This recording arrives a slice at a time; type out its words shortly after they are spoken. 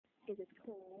is a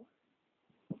tall,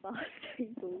 vast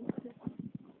table.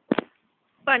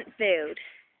 Front field.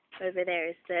 Over there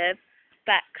is the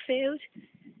back field.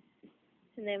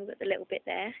 And then we've got the little bit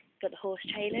there. Got the horse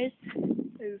trailers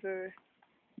over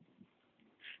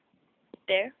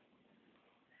there.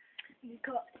 You've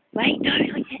got... Wait, no,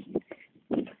 not yet.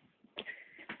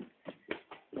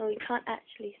 Oh, we can't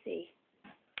actually see.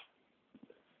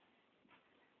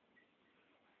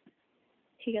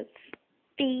 You got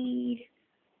feed.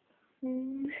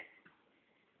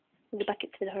 The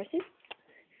buckets for the horses.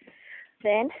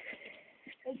 Then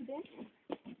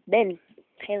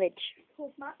haylage.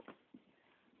 Horse mat.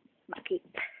 Mucky.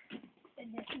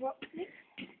 And this rock mix.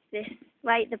 This,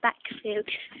 right, the back field.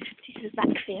 This is the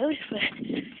back field where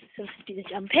someone do the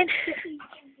jumping.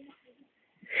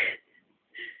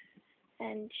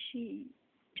 And she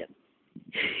jumps.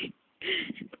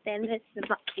 Then there's the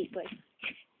Roxy boy.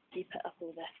 You put up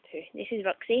all the poo. This is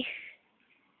Roxy.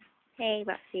 Hey,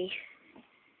 Roxy.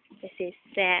 This is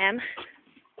Sam.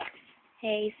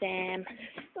 Hey, Sam.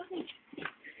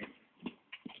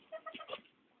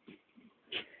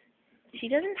 She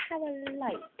doesn't have a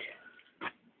light.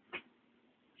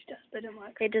 She does, but it doesn't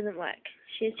work. It doesn't work.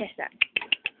 She's just that.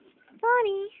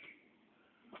 Bonnie.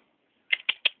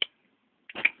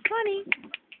 Bonnie.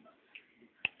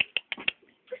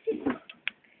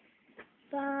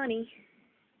 Bonnie.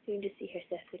 You can just see her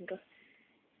finger.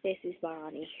 This is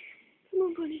Bonnie. Come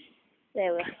on, Bonnie.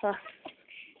 There we are.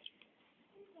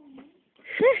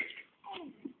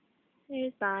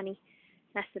 There's Bonnie.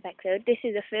 That's the back field. This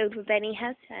is a field where Benny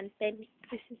has, and Benny.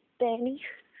 This is Benny.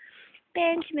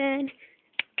 Benjamin.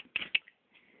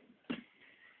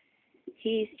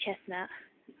 He's a chestnut.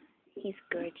 He's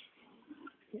gorgeous.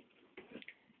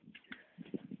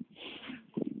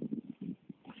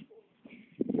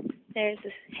 There's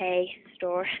the hay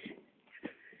store.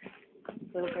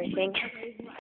 Little thing.